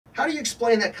How do you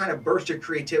explain that kind of burst of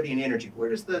creativity and energy? Where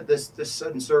does this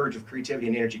sudden surge of creativity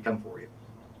and energy come for you?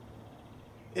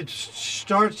 It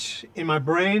starts in my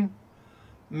brain,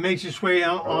 makes its way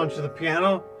out onto the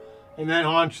piano, and then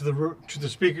onto the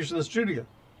speakers in the studio.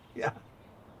 Yeah.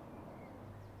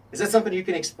 Is that something you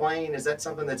can explain? Is that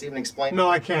something that's even explained?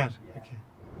 No, I can't.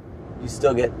 You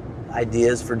still get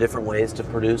ideas for different ways to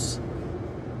produce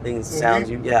things,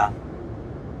 sounds. Yeah.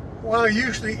 Well,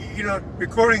 usually,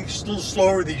 recording's a little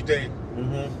slower these days.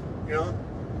 Mm-hmm. You know?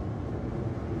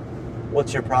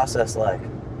 What's your process like?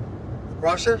 The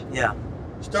process? Yeah.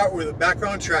 Start with a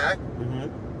background track.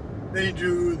 Mm-hmm. Then you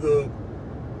do the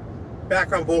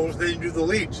background vocals. Then you do the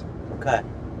leads. Okay.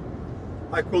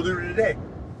 Like we'll do today.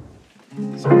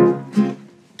 Would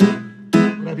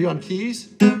I be on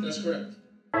keys? That's correct.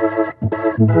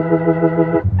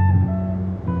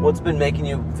 What's been making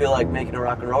you feel like making a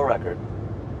rock and roll record?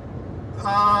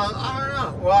 I don't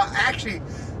know. Well, actually,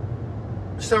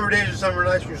 Summer Days and Summer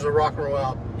Nights was a rock and roll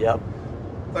album. Yep.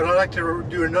 But I'd like to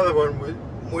do another one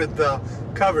with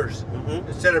covers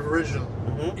instead of original.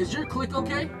 Mm-hmm. Is your click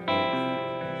okay?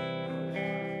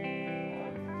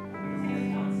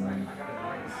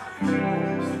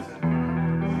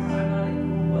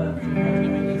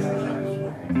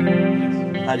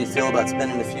 How do you feel about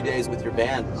spending a few days with your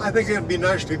band? I think it'd be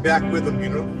nice to be back with them,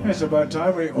 It's about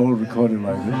time we all recorded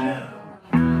like this.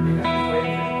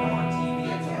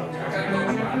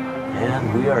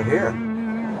 And we are here.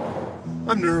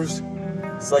 I'm nervous.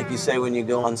 It's like you say when you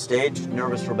go on stage,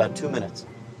 nervous for about 2 minutes.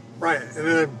 Right, and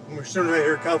then as soon as I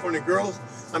hear California Girls,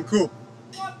 I'm cool.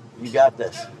 You got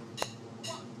this.